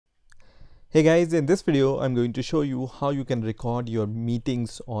Hey guys, in this video I'm going to show you how you can record your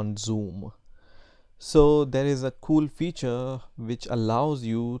meetings on Zoom. So there is a cool feature which allows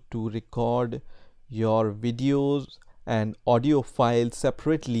you to record your videos and audio files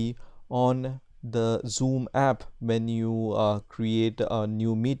separately on the Zoom app when you create a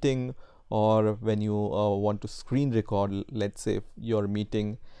new meeting, or when you want to screen record, let's say, your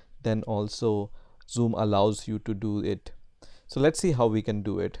meeting, then also Zoom allows you to do it. So let's see how we can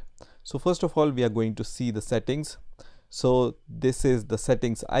do it. So first of all, we are going to see the settings. So this is the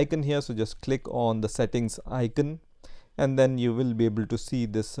settings icon here. So just click on the settings icon and then you will be able to see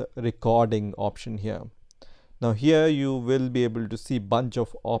this recording option here. Now here you will be able to see bunch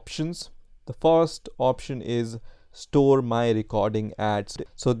of options. The first option is store my recording at.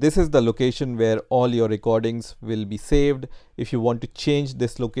 So this is the location where all your recordings will be saved. If you want to change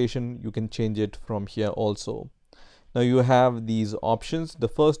this location, you can change it from here also. Now you have these options. The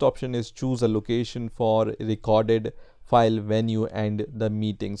first option is choose a location for recorded file when you end the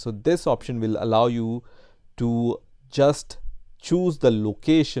meeting. So this option will allow you to just choose the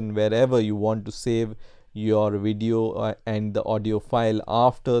location wherever you want to save your video and the audio file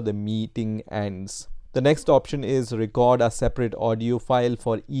after the meeting ends. The next option is record a separate audio file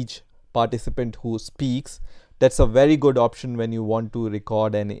for each participant who speaks. That's a very good option when you want to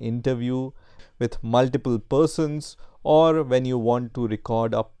record an interview with multiple persons, or when you want to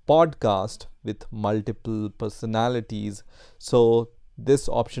record a podcast with multiple personalities. So this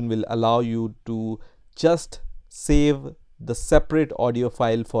option will allow you to just save the separate audio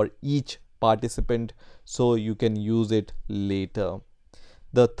file for each participant so you can use it later.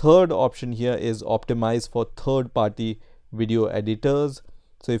 The third option here is optimize for third-party video editors.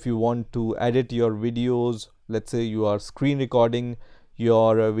 So if you want to edit your videos, let's say you are screen recording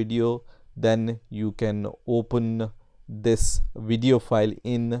your video, then you can open this video file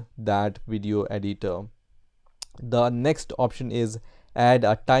in that video editor. The next option is add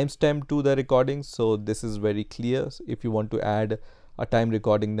a timestamp to the recording. So this is very clear. So if you want to add a time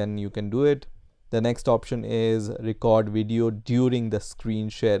recording, then you can do it. The next option is record video during the screen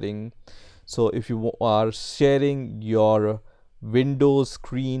sharing. So if you are sharing your Windows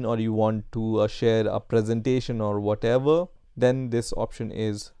screen, or you want to share a presentation or whatever, then this option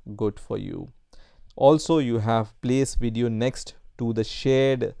is good for you. Also, you have place video next to the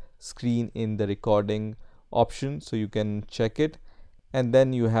shared screen in the recording option, so you can check it. And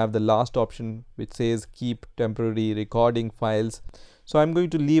then you have the last option which says keep temporary recording files. So I'm going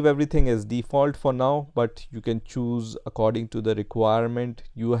to leave everything as default for now, but you can choose according to the requirement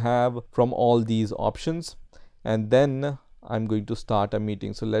you have from all these options. And then I'm going to start a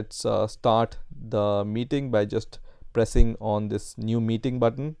meeting. So let's start the meeting by just pressing on this new meeting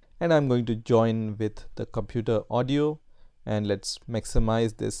button, and I'm going to join with the computer audio, and let's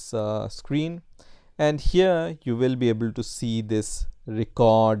maximize this screen. And here you will be able to see this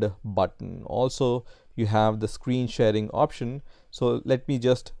record button. Also you have the screen sharing option. So let me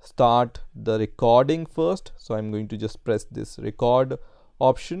just start the recording first. So I'm going to just press this record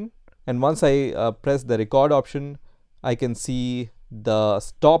option, and once I press the record option, I can see the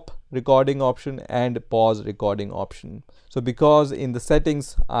stop recording option and pause recording option. So because in the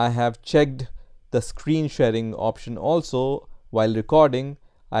settings I have checked the screen sharing option also while recording,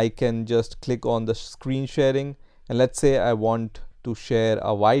 I can just click on the screen sharing, and let's say I want to share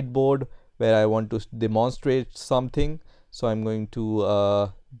a whiteboard where I want to demonstrate something. So I'm going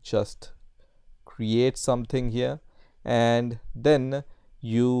to just create something here, and then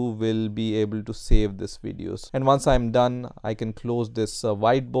you will be able to save this videos. And once I'm done, I can close this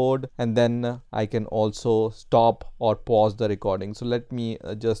whiteboard, and then I can also stop or pause the recording. So let me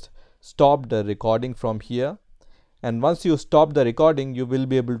just stop the recording from here. And once you stop the recording, you will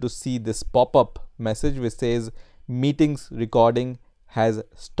be able to see this pop-up message which says meetings recording has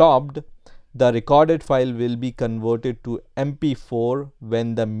stopped. The recorded file will be converted to MP4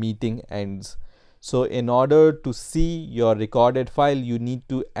 when the meeting ends. So in order to see your recorded file, you need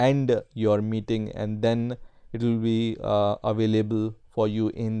to end your meeting, and then it will be available for you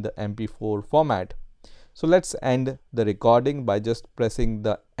in the MP4 format. So let's end the recording by just pressing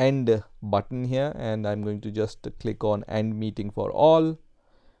the end button here, and I'm going to just click on end meeting for all,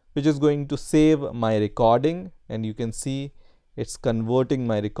 which is going to save my recording, and you can see it's converting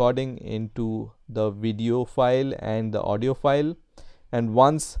my recording into the video file and the audio file. And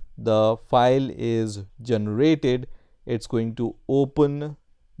once the file is generated, it's going to open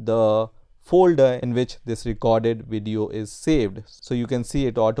the folder in which this recorded video is saved. So you can see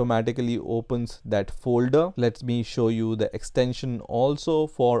it automatically opens that folder. Let me show you the extension also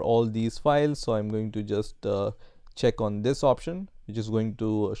for all these files. So I'm going to just check on this option, which is going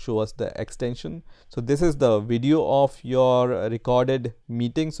to show us the extension. So this is the video of your recorded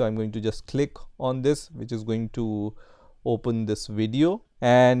meeting. So I'm going to just click on this, which is going to open this video.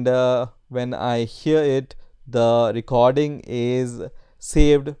 And when I hear it, the recording is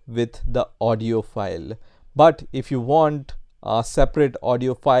saved with the audio file. But if you want a separate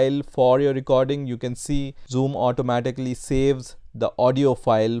audio file for your recording, you can see Zoom automatically saves the audio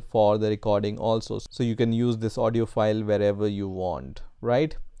file for the recording also, so you can use this audio file wherever you want,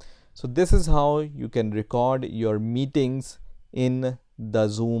 right? So this is how you can record your meetings in the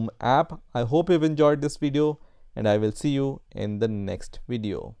Zoom app. I hope you've enjoyed this video, and I will see you in the next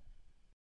video.